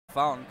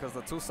Fountain because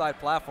the 2 side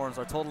platforms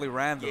are totally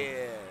random.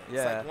 Yeah.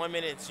 It's like 1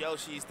 minute it's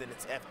Yoshi's, then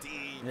it's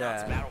FD, now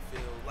it's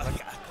Battlefield.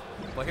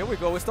 But here we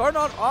go. We're starting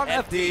on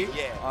FD.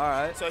 Yeah. All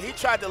right. So he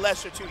tried the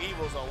lesser 2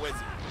 evils on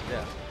Wizzy.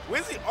 Yeah.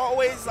 Wizzy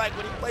always, like,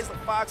 when he plays the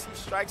Fox, he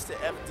strikes to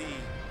FD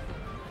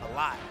a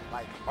lot.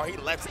 Like, or he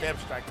lets them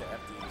strike to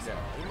FD. So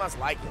he must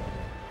like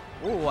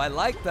it. Ooh, I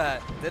like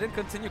that. Didn't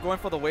continue going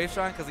for the wave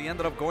shine because he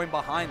ended up going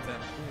behind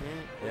him.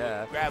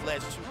 Yeah. Grab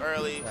ledge too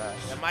early.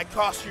 That might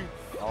cost you.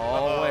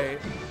 Oh, wait.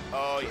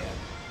 Oh, yeah.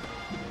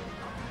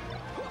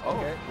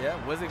 Okay, yeah,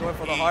 Wizzy going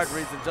for the hard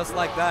reads, and just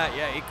like that,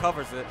 yeah, he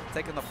covers it,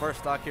 taking the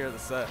first stock here of the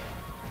set.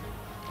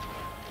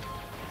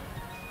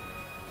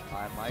 All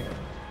right, Mike,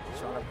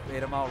 trying to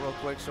bait him out real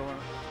quick,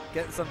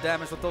 getting some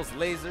damage with those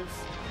lasers.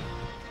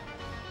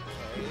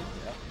 Okay.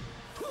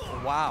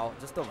 Yep. Wow,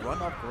 just a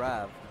run-up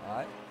grab. All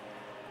right.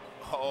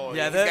 Oh,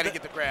 yeah, he's got to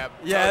get the grab.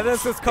 Yeah,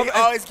 this is coming. He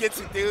always gets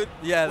it, dude.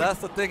 Yeah,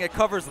 that's the thing. It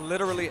covers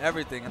literally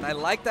everything. And I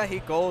like that he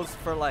goes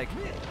for, like,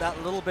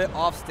 that little bit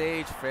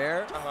off-stage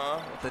fair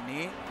with the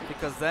knee.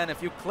 Because then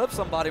if you clip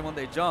somebody when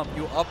they jump,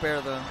 you up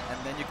air them,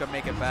 and then you can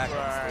make it back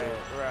on stage.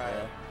 Right.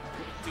 Yeah.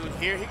 Dude,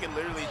 here he can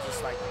literally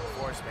just, like,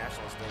 forward smash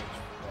on stage.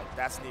 Like,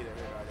 that's neither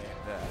here nor there.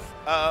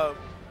 Yeah.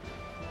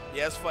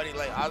 Yeah, it's funny.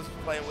 Like, I was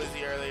playing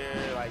Wizzy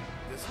earlier, like,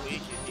 this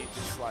week, and he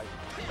just, like,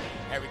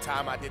 every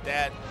time I did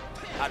that,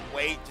 I'd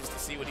wait just to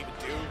see what he would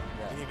do,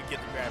 and he would get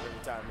the grab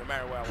every time, no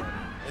matter where I went.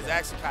 It's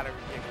actually kind of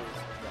ridiculous.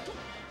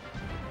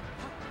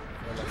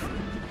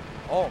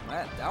 Oh,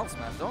 man, down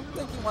smash. Don't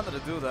think he wanted to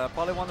do that.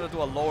 Probably wanted to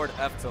do a lowered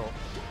F tilt.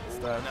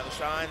 Another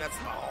shine. That's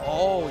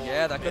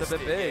yeah, that could have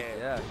been big.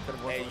 Yeah,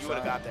 hey, you would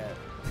have got that.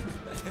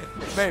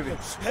 Maybe.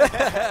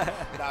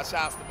 Nah,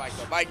 shouts to Mike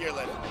though. Mike, you're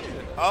letting.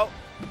 Oh.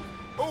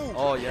 Ooh.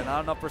 Oh yeah,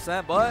 not enough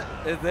 %, but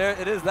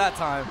it is that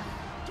time.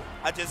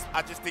 I just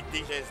think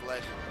DJ is a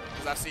legend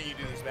because I've seen you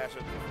do these matchups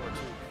before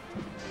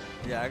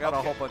too. Yeah, I got a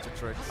whole bunch of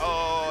tricks.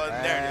 Oh,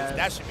 there it is.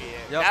 That should be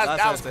it. Yep,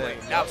 that was clean.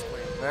 Yep. That was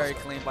clean. Very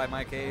clean by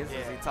MikeHaze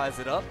as he ties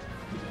it up.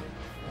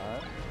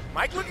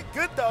 Mike looking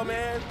good though,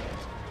 man.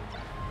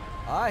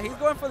 He's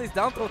going for these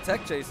down throw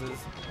tech chases.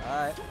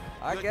 All right,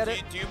 I get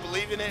it. Do you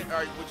believe in it, or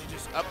would you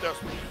just up throw?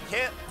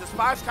 Does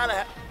FRYS kind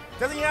of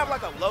doesn't he have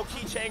like a low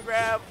key chain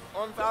grab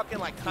on Falcon,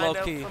 like kind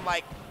of from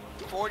like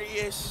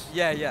 40-ish?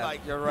 Yeah,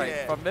 like, you're right.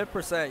 Yeah. From mid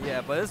 %,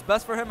 yeah. But it's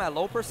best for him at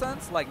low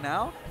 %, like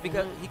now,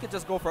 because he could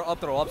just go for up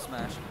throw up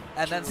smash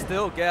and then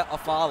still get a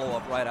follow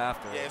up right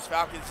after. Yeah, his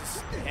Falcon's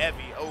just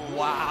heavy. Oh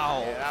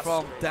wow, yeah,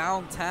 from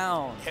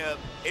downtown. Yeah,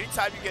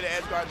 anytime you get an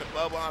edge guard in the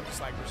bubble, I'm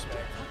just like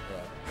respect.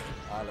 Yeah.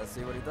 All right, let's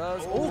see what he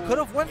does. Oh, could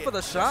have went for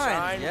the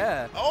shine.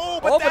 Yeah. Oh,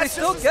 but he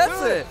still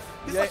gets it.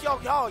 He's like, yo,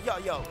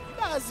 you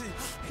guys,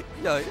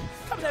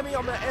 coming at me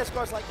on the edge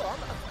guards like, I'm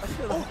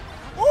not.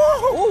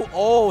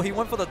 Oh, he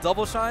went for the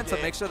double shine to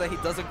make sure that he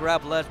doesn't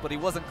grab ledge, but he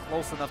wasn't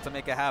close enough to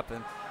make it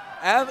happen.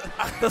 And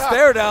the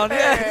stare down,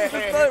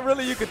 there's not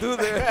really you could do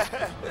there.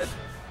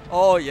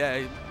 Oh,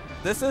 yeah.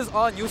 This is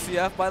on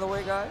UCF, by the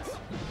way, guys.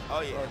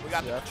 Oh, yeah. We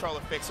got the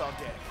controller fix on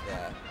deck.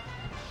 Yeah.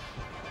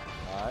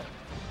 All right.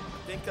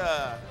 I think,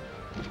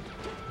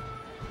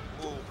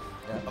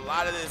 a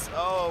lot of this,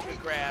 good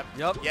grab.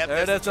 Yep, there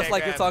it is, just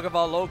like you're talking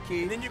about low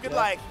key. And then you could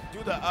like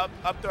do the up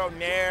throw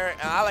nair,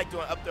 and I like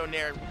doing up throw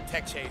nair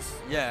tech chase.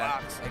 Yeah,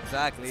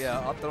 exactly,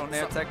 up throw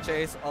nair tech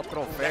chase, up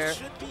throw fair. That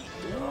should be,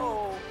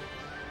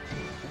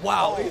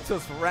 Wow, he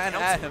just ran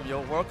at him,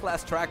 world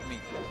class track meet.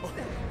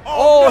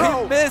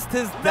 No. He missed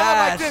his dash.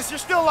 Not like this, you're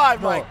still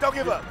alive, Mike, don't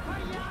give up.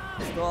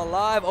 Still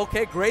alive,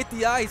 okay, great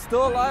DI, he's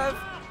still alive.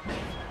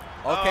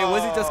 Okay,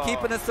 Wizzy just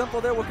keeping it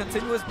simple there with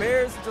continuous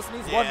bears. He just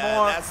needs one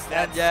more. That's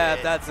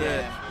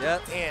it.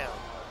 Yep. Damn.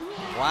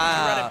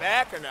 Wow. You run it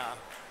back or not?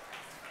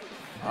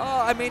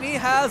 Oh, I mean, he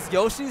has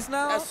Yoshi's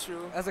now. That's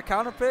true. As a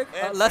counter pick,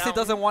 unless he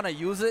doesn't want to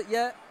use it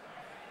yet.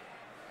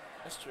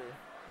 That's true.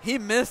 He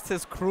missed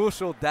his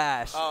crucial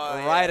dash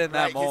right in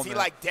that moment. He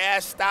like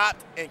dash,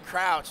 stopped, and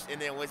crouched,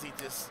 and then Wizzy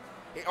just,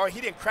 or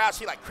he didn't crouch.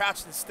 He like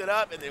crouched and stood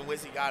up, and then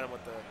Wizzy got him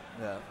with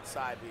the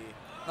side B.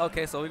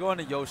 Okay, so we go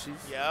into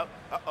Yoshi's. Yep.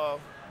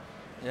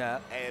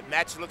 Yeah. And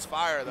match looks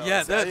fire though.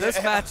 Yeah,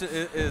 this match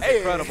is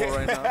incredible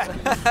right now.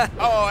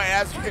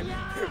 As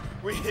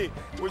we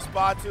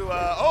respond to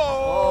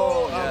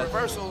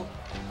reversal.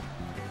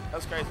 That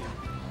was crazy.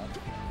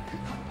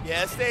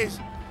 Yeah, stage,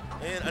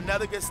 and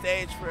another good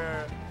stage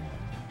for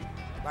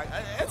like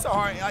it's a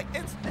hard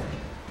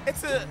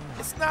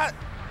it's not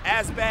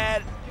as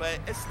bad, but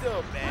it's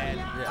still bad.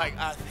 Yeah. Like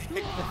I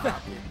think.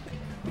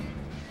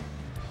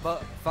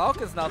 But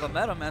Falcon's now the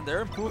meta, man. They're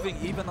improving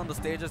even on the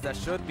stages that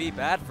should be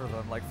bad for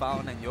them, like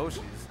Fountain and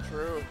Yoshi's.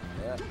 True.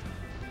 Yeah.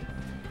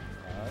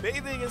 They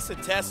think it's a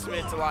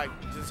testament to like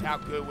just how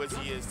good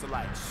Wizzy is to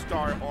like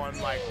start on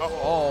like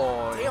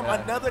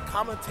another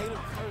commentator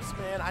curse,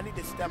 man. I need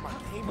to step my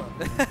game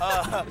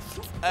up.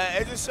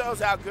 It just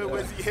shows how good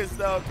Wizzy is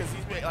though, because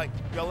he's been like,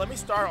 yo, let me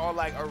start on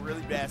like a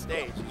really bad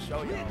stage and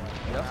show y'all.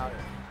 Like,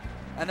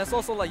 and it's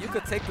also like you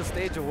could take the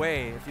stage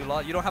away if you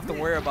lost. You don't have to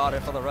worry about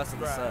it for the rest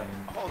of the set.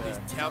 Oh, these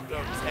tail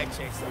throw tech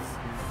chases.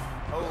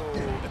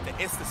 Oh,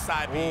 it's the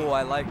side B. Oh,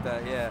 I like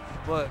that. Yeah,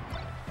 but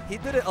he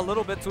did it a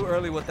little bit too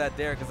early with that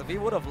dare, because if he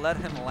would have let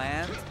him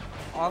land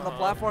on the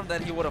platform,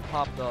 then he would have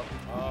popped up.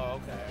 Oh,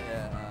 okay.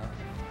 Yeah.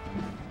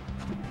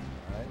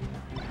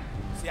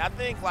 See, I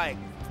think, like,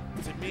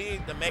 to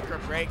me, the make or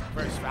break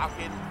versus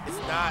Falcon is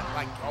not,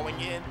 like, going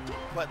in,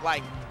 but,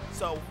 like,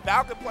 so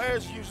Falcon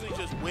players usually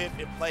just whiff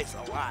in place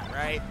a lot,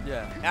 right?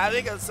 Yeah. And I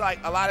think it's, like,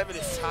 a lot of it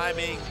is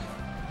timing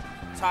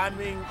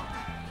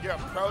your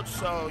approach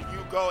so you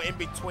go in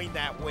between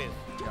that whiff.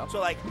 Yep. So,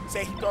 like,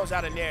 say he throws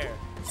out an air.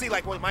 See,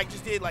 like, what Mike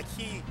just did, like,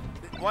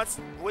 once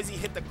Wizzy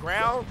hit the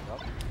ground,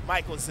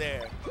 Mike was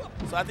there.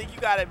 So I think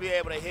you got to be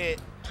able to hit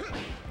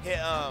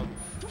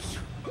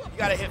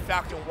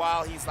Falcon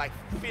while he's like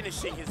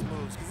finishing his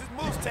moves, because his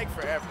moves take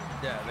forever.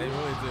 Yeah, they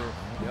really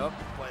do. Yep.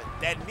 But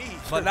that knee.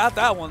 But not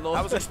that one though.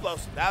 That was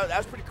explosive. That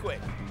was pretty quick.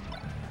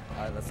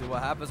 All right, let's see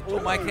what happens. Oh,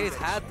 MikeHaze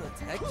had the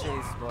tech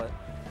chase, but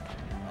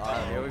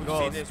here we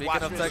go.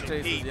 Speaking of tech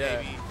chases,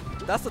 yeah.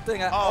 That's the thing.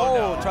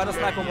 Trying to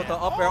snipe him with the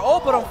up air. Oh,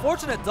 but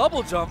unfortunate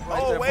double jump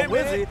right there from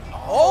Wizzy.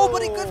 Oh,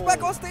 but he gets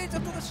back on stage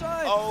up to the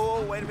shine.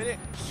 Oh, wait a minute.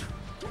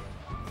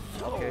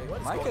 Okay,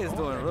 MikeHaze is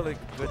doing a really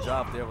good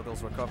job there with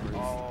those recoveries.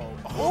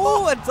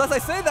 Oh, and as I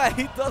say that,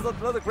 he does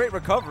another great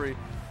recovery.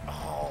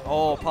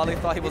 Oh, probably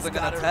thought he wasn't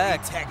going to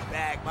tag. Tech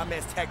back. My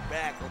man's tech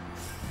back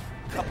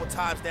a couple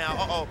times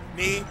now.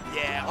 Knee.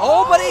 Yeah.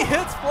 Oh, but he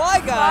hits Fly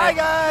Guy. Fly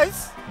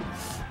Guys.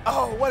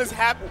 Oh, what is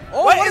happening?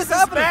 Oh, what is this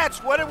happening?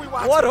 match? What are we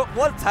watching?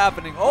 What's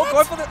happening? Oh,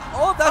 going for the.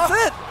 Oh, that's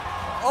it.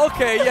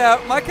 Okay, yeah.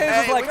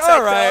 MikeHaze is like,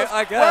 all right,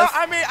 I guess. Well,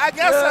 I mean, I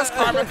guess that's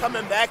karma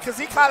coming back, because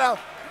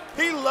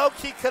he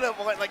low-key could have,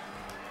 like,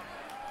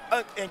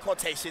 in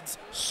quotations,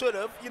 should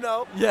have, you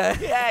know. Yeah.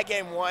 He had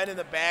game 1 in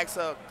the bag,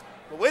 so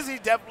but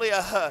Wizzy definitely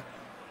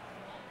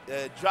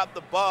dropped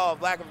the ball,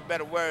 lack of a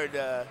better word.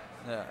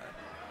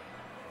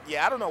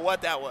 Yeah, I don't know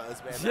what that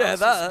was, man. Yeah,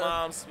 that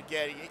mom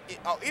spaghetti.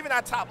 Even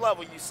at top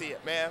level, you see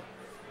it, man.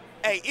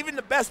 Hey, even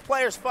the best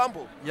players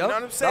fumble. Yep. You know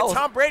what I'm saying?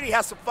 Tom Brady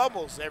has some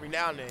fumbles every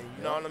now and then.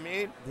 You know what I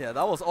mean? Yeah,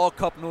 that was all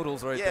cup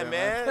noodles right there,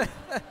 man.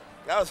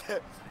 That was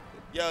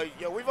yo,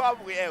 we've all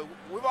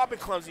been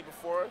clumsy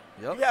before.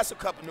 Yep. You had some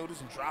cup of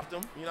noodles and dropped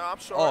them. You know, I'm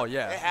sure. Oh,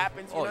 yeah. It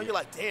happens. You know, you're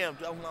like, damn,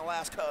 that was my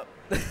last cup.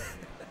 It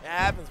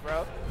happens,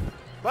 bro.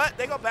 But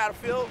they go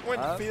Battlefield, win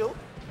the field.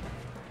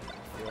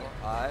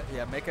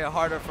 Yeah, make it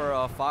harder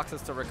for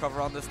Foxes to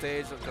recover on this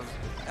stage, because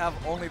they have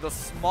only the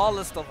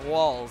smallest of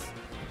walls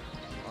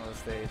on the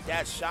stage.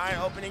 That shine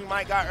opening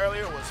Mike got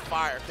earlier was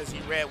fire, because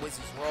he read Wizzy's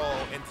roll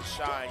into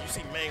shine. You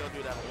see Mango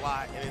do that a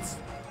lot, and it's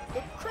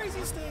the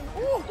craziest thing.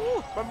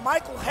 Ooh. But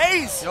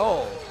MikeHaze.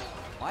 Yo,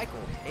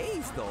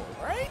 MikeHaze though,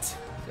 right?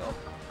 Yo.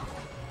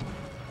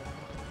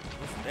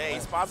 Hey,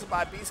 he's sponsored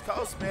by Beast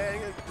Coast,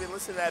 man. You been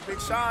listening to that Big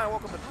Shine.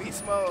 Welcome to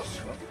Beast Mode.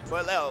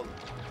 But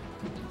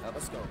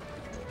let's go.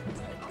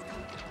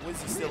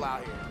 Wizzy's still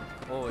out here.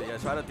 Oh yeah,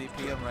 try to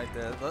DP him right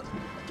there.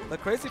 The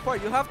crazy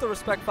part, you have to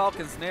respect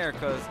Falcon's Nair,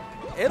 because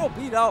it'll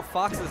beat out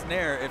Fox's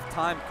Nair if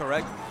timed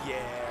correctly.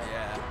 Yeah.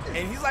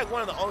 And he's like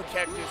one of the only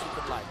characters who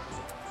could like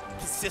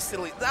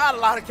consistently. Not a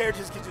lot of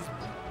characters can just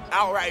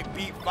outright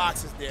beat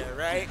Fox's Nair,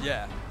 right?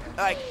 Yeah.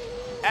 Like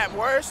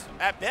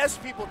at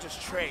best, people just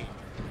trade.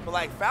 But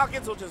like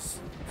Falcons will just,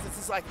 since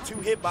it's like 2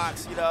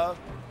 hitbox, you know.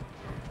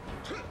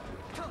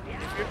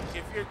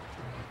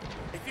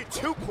 If you're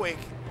too quick,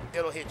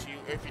 it'll hit you.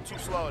 If you're too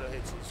slow, it'll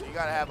hit you. So you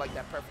gotta have like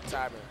that perfect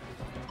timing.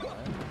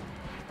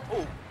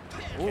 Ooh.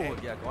 Okay. Ooh,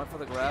 yeah, going for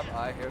the grab. All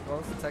right, here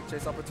goes the tech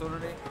chase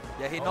opportunity.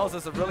 Yeah, he knows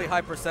it's a really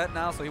high percent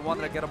now, so he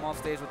wanted to get him off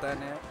stage with that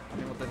nair.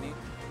 With the knee.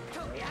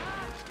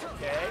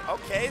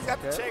 Okay, he's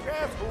got the check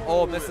grab.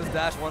 Oh, misses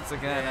dash once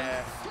again.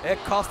 Yeah. And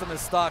it cost him his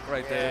stock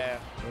right there.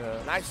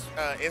 Yeah. Nice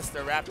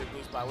instant rapid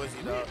boost by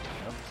Wizzy, though. Yep.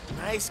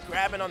 Nice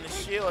grabbing on the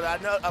shield. I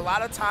know a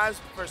lot of times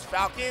versus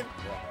Falcon,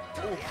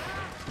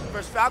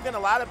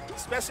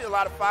 especially a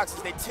lot of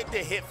Foxes,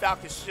 they hit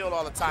Falcon's shield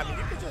all the time. And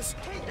you can just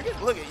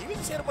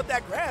hit him with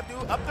that grab,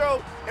 dude. Up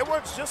throw, it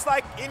works just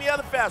like any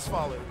other fast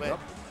faller. But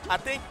I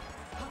think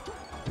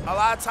a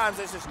lot of times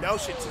there's this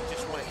notion to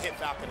just want to hit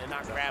Falcon and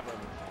not grab him,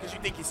 because you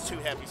think he's too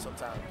heavy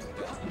sometimes.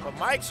 But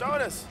Mike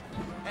showing us,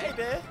 hey,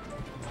 man.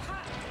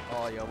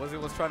 Oh, yeah, Wizzy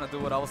was trying to do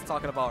what I was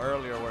talking about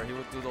earlier, where he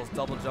would do those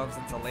double jumps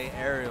into late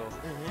aerials.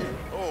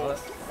 Oh,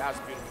 that was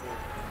beautiful.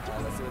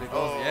 Let's see what he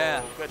goes.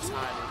 Yeah. Good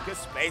timing. Good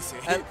spacing.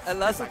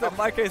 And that's what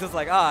MikeHaze is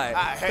like, all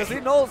right. Because he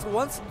knows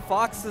once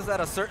Fox is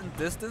at a certain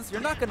distance, you're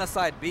not going to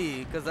side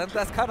B, because then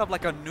that's kind of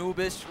like a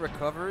noobish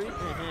recovery.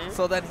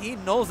 So then he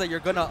knows that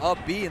you're going to up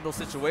B in those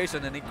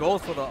situations, and he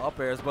goes for the up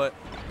airs. But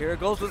here it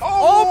goes.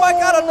 Oh my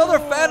God, another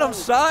Phantom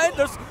Shine.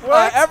 There's,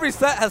 every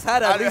set has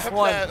had at least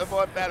one.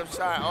 Phantom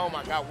Shine. Oh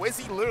my God.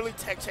 Wizzy literally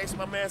tech chasing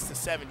my man to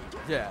 70.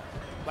 Yeah.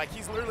 Like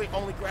he's literally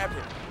only grabbed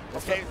him.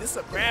 Okay, this is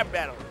a grab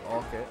battle.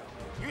 Okay.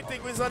 You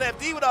think we was on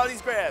FD with all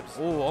these grabs?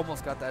 Oh,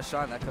 almost got that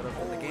shine. That could have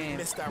won the game.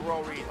 Missed that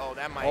roll read. Oh,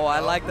 that might. Oh, I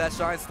like that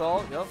shine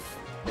stall. Yep.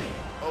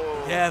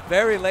 Oh. Yeah,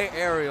 very late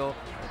aerial.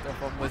 Right there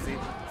from Wizzy.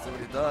 See what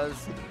he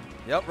does.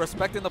 Yep,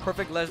 respecting the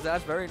perfect ledge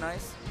dash. Very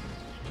nice.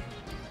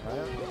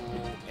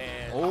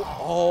 And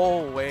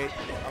Oh, wait.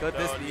 Could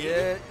this be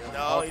it?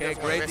 No, okay,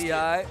 great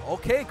DI.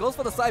 Okay, goes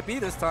for the side B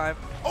this time.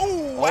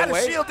 Oh, out of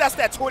shield. That's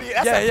that 20.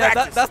 That's yeah, that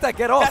practice. That's that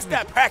get off. That's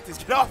that practice.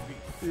 Get off me.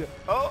 Yeah.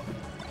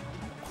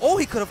 Oh,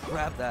 he could have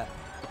grabbed that.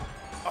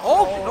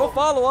 Oh, no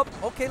follow-up.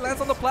 Okay, lands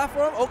on the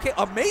platform. Okay,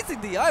 amazing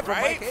DI from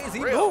MikeHaze. He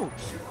knew.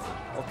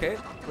 Okay,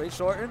 great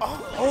shorten.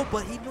 Oh,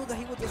 but he knew that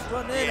he would just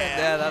run in.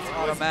 Yeah, that's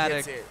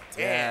automatic.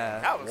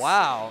 Yeah.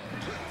 Wow.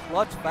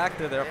 Clutch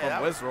factor there from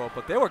Wizzrobe,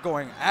 but they were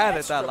going at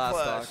it that last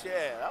stock.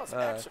 Yeah, that was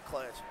extra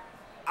clutch.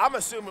 I'm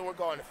assuming we're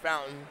going to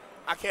Fountain.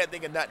 I can't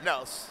think of nothing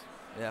else.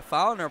 Yeah,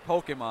 Fountain or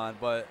Pokemon,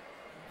 but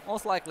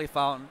most likely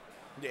Fountain.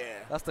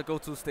 Yeah. That's the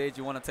go-to stage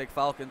you want to take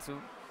Falcon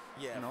to.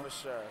 Yeah, for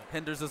sure.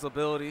 Hinders his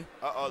ability.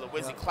 The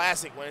Wizzy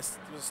Classic. When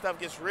stuff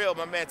gets real,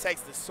 my man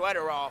takes the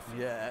sweater off.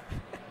 Yeah.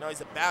 No,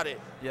 he's about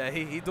it. Yeah,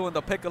 he doing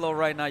the Piccolo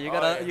right now. You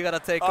gotta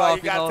take off.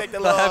 You gotta take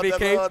the heavy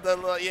cape.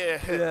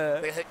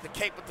 The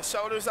cape with the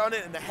shoulders on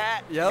it and the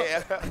hat. Yep.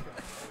 Yeah.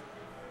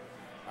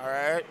 All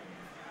right.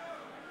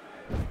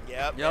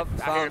 Yep.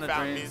 I hear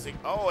Fountain music.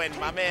 Oh, and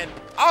my man,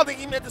 I don't think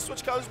he meant to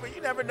switch colors, but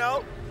you never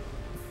know.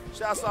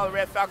 Shouts to all the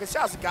Red Falcon.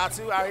 Shouts to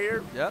Gatsu out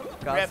here.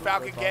 Yep. Red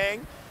Falcon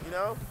gang, you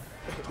know.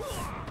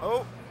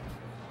 You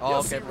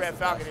don't see Red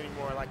Falcon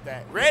anymore like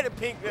that. Red and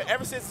Pink,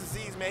 ever since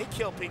Disease, man, he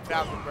killed Pink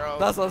Falcon, bro.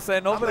 That's what I'm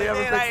saying. Nobody ever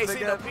I ain't fixed it seen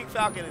again. no Pink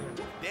Falcon in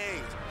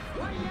days.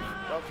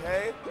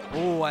 Okay.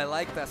 Ooh, I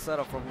like that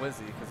setup from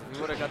Wizzy, because if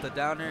he would have got the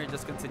down air, he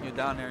just continued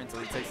down air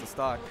until he takes the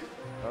stock.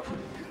 Okay.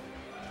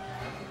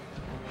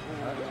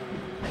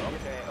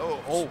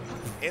 Oh.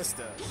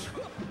 Insta.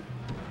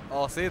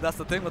 Oh, see, that's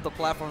the thing with the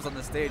platforms on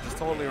the stage. It's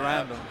totally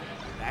random.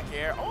 Back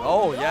air.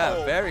 Oh,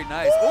 yeah, very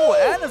nice. Oh,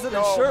 and as an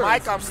insurance.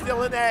 Mike, I'm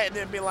still in that, and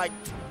then be like,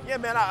 yeah,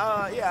 man,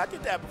 I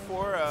did that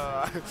before.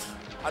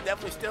 I'm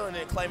definitely still in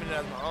it, claiming it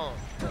as my own.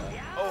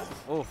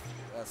 Oh,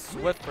 a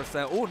swift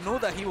percent. Oh, knew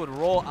that he would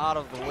roll out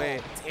of the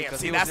way. Damn,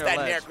 see, that's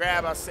that near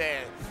grab I was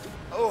saying.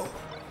 Oh,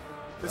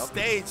 the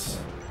stage.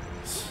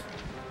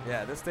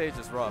 Yeah, this stage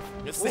is rough.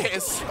 This stage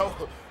is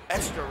so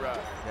extra rough.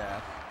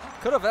 Yeah.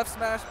 Could have F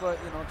smash, but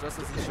just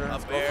as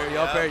insurance. Up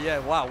air, yeah.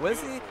 Wow,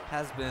 Wizzy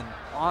has been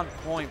on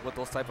point with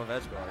those type of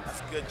edge guards.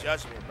 That's good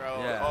judgment,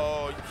 bro. Yeah.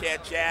 Oh, you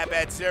can't jab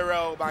at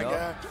 0, my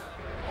God.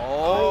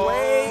 Oh,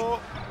 wait.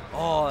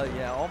 Oh,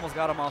 yeah, almost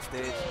got him off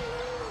stage.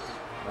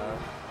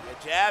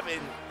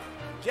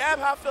 Jab,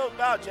 how I feel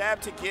about jab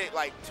to get,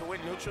 to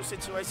win neutral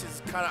situations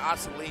is kind of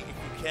obsolete if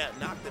you can't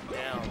knock them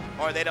down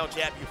or they don't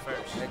jab you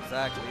first.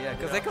 Exactly, yeah,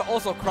 because they can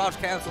also crouch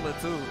cancel it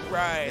too.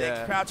 Right, they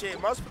can crouch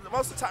it. Most of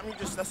the time,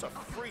 that's a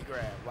free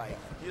grab.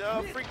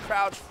 Free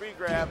crouch, free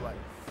grab,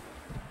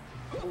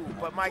 Ooh,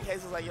 but MikeHaze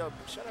is like, yo,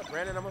 shut up,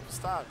 Brandon, I'm up to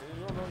stop, dude.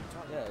 You don't know what you're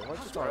talking about. Yeah, what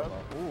you talking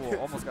about? Ooh,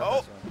 almost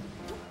got that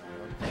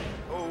shot.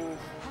 Oh.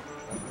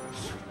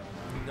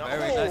 No.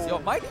 Very nice. Yo,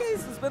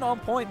 MikeHaze has been on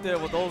point there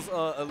with those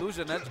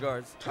illusion edge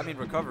guards. I mean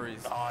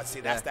recoveries. Oh, see,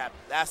 that's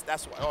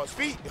what. Oh, his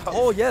feet.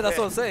 Oh yeah, that's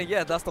what I'm saying.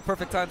 Yeah, that's the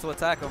perfect time to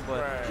attack him.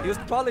 But he was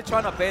probably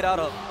trying to bait out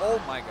a. Oh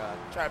my God.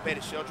 Trying to bait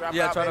a shield drop.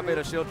 Yeah, trying to bait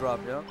a shield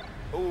drop. Yeah.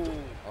 Ooh.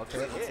 Okay.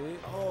 Let's see.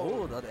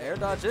 Oh, the air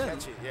dodge in.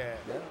 Catch it. Yeah.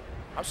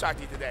 I'm shocked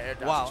he did that air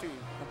dodge too.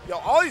 Yo,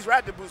 all these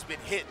raptor boosts been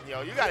hitting.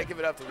 Yo, you gotta give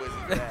it up to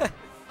Wizzy for that.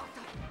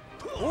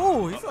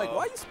 Ooh, he's like,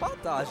 why you spot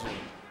dodging?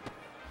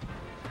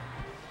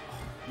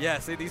 Yeah,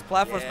 see, these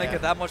platforms make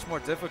it that much more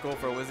difficult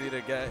for Wizzy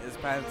to get his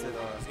pants in.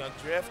 He's going to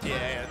drift,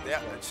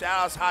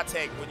 Shout out hot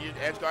take. When you're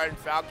edge guarding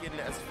Falcon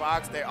as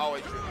Fox, they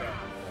always drift back.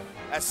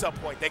 At some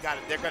point, they're going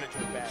to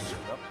drift back.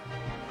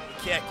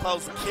 You can't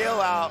close the kill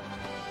out.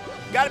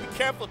 You got to be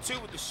careful, too,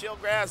 with the shield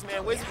grabs,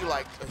 man. Wizzy,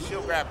 a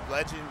shield grab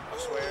legend, I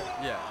swear.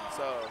 Yeah.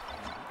 So,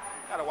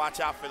 got to watch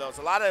out for those.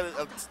 A lot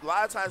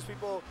of times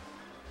people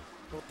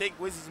don't think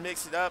Wizzy's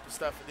mix it up and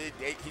stuff, and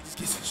he just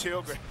gets a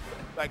shield grab.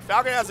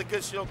 Falcon has a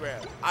good shield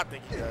grab. I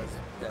think he does.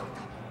 Yeah. So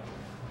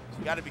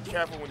you got to be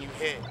careful when you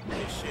hit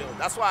his shield.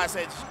 That's why I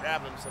say just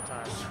grab him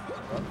sometimes.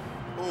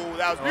 Ooh,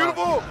 that was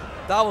beautiful.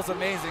 That was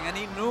amazing, and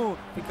he knew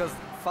because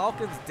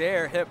Falcon's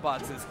dare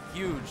hitbox is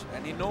huge,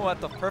 and he knew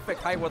at the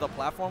perfect height where the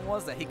platform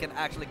was that he can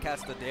actually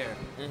catch the dare.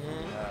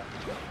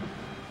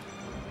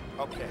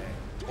 Okay.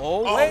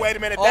 Oh, wait a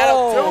minute.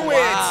 That'll do it.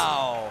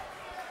 Wow.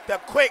 The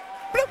quick.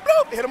 Bloop,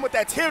 bloop, hit him with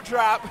that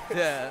teardrop.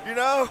 Yeah. You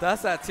know?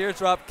 That's that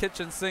teardrop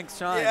kitchen sink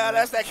shine. Yeah, man.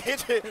 That's that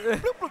kitchen.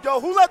 Bloop, bloop. Yo,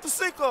 who left the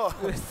sink on?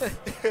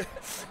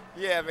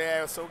 Yeah,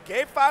 man. So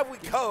game 5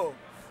 we go.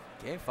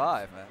 Game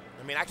 5, man.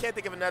 I mean, I can't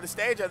think of another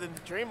stage other than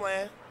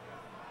Dreamland.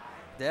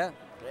 Yeah.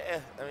 Yeah.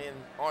 I mean,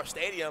 or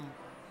Stadium.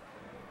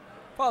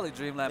 Probably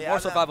Dreamland. More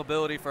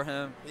survivability for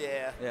him.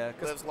 Yeah. Yeah.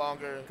 Lives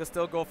longer. Could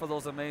still go for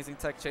those amazing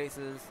tech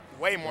chases.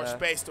 Way more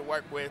space to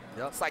work with.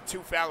 Yep. It's like 2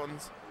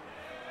 Falcons.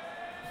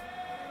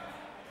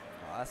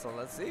 So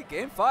let's see.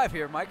 Game 5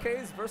 here.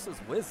 MikeHaze versus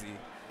Wizzy.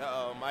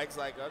 Uh-oh. Mike's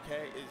like,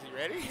 okay, is he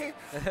ready?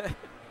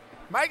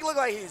 Mike look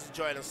like he's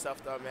enjoying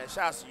himself, though, man.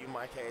 Shouts to you,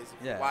 MikeHaze.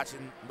 If you're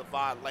watching the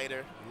VOD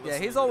later. Yeah,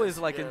 he's always,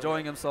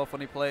 enjoying himself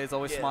when he plays,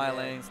 always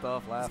smiling,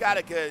 stuff, laughing. He's got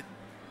a good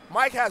 –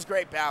 Mike has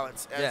great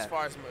balance as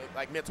far as,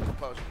 mental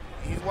composure.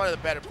 He's one of the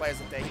better players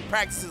I think. He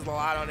practices a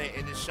lot on it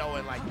and just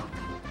showing,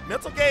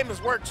 mental game is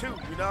work too,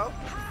 you know?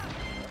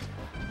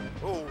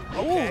 Ooh,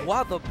 okay. Ooh,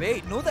 wow, the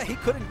bait. Knew that he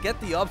couldn't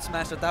get the up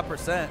smash at that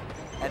percent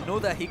and knew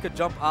that he could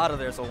jump out of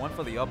there, so went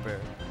for the up air.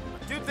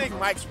 I do think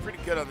Mike's pretty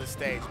good on this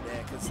stage,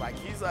 man, because, like,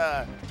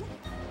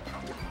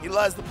 he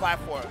loves the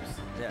platforms.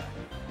 Yeah.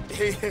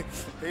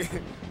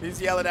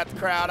 He's yelling at the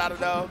crowd, I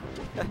don't know.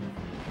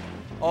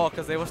 Oh,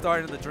 because they were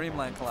starting the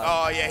Dreamland class.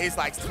 Oh, yeah, he's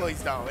like,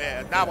 please don't.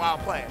 Yeah, not while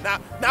I'm playing.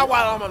 Not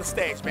while I'm on the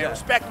stage, man. Yeah.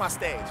 Respect my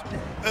stage.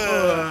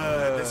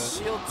 The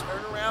shield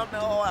turnaround,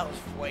 no, that was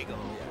fuego,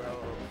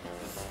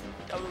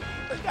 bro.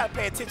 You got to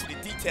pay attention to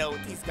detail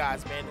with these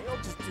guys, man. They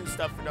don't just do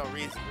stuff for no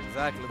reason.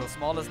 Exactly. The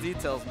smallest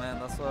details, man.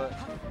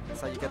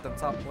 That's how you get them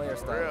top player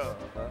stats.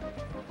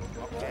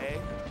 Okay.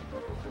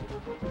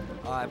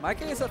 All right,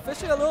 MikeHaze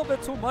fishing a little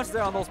bit too much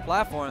there on those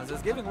platforms.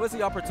 It's giving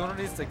Wizzy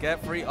opportunities to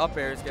get free up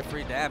airs, get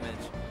free damage.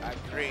 I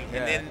agree.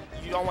 Yeah. And then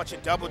you don't want your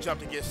double jump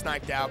to get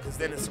sniped out because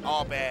then it's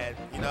all bad,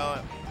 you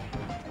know?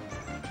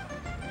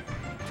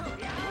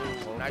 Okay.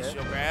 Nice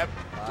shield grab.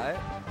 All right.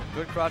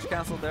 Good crouch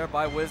cancel there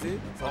by Wizzy,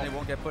 so he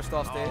won't get pushed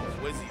off stage.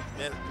 Wizzy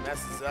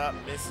messes up,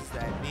 misses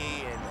that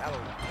knee, and that'll...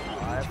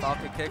 All right,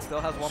 Falcon kick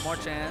still has one more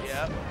chance.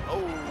 Yep.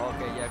 Oh.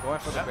 Okay, yeah, going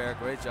for the bear.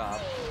 Great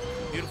job.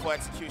 Beautiful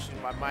execution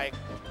by Mike.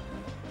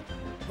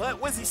 But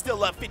Wizzy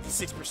still up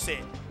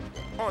 56%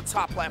 on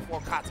top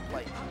platform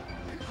contemplating.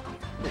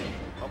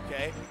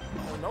 Okay.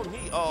 Oh, no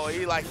knee. Oh,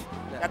 he like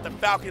got the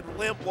Falcon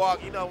limp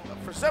walk. You know,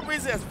 for some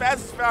reason, as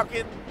fast as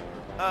Falcon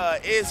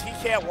is, he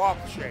can't walk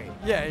straight.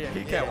 Yeah,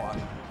 he can't walk.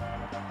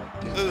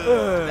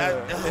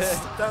 That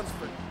stuns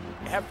for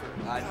effort.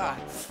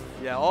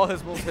 Yeah, all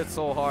his moves hit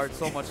so hard,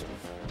 so much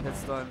hit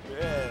stun.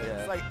 Yeah,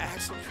 it's like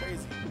actually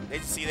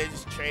crazy. They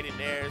just traded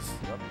theirs.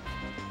 Yep.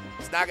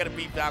 It's not gonna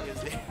beat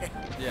Falcon's there.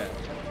 Yeah.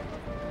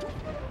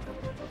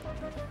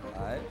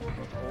 Alright.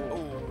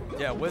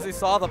 Yeah, Wizzy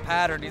saw the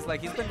pattern. He's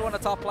been going to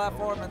top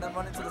platform and then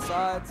running to the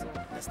sides.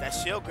 That's that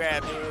shield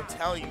grab, dude. I'm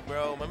telling you,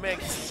 bro. My man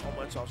gets so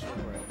much off shield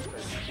grab. It's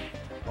crazy.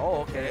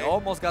 Oh, okay.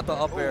 Almost got the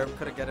up air.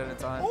 Couldn't get it in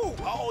time.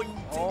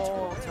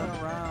 Turn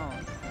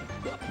around.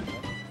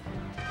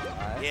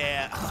 Right.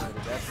 Yeah.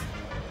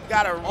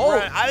 Gotta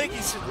run. I think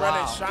he should run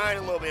and shine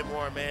a little bit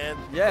more, man.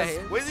 Yeah.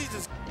 Wizzy's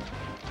just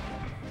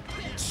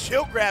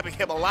shield grabbing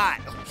him a lot.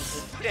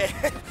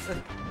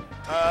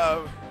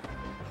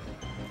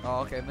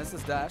 Oh, okay,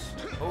 misses dash.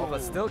 Oh,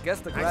 but still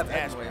gets the grab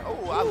anyway.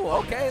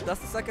 Oh, okay, that's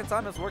the second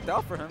time it's worked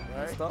out for him.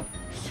 Right. Stuff.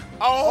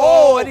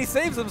 Oh, and he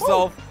saves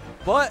himself,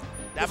 but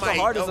that's the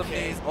hardest of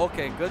knees.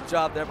 Okay, good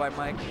job there by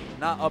Mike,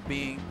 not up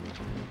being.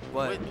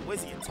 But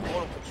Wizzy in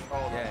total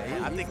control.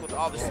 Yeah, I think with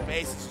all the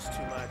space, it's just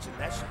too much, and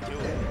that should do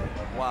it.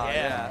 Wow,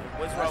 yeah.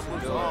 Wizzrobe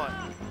moves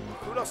on.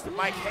 Kudos to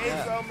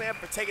MikeHaze, though, man,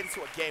 for taking it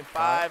to a game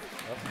 5.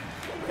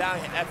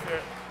 Valiant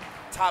effort,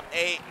 top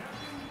 8.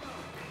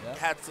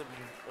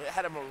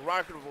 Had a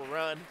remarkable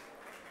run,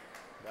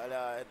 but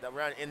the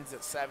run ends at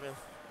 7th.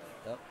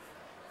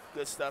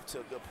 Good stuff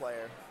to a good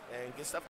player, and good stuff.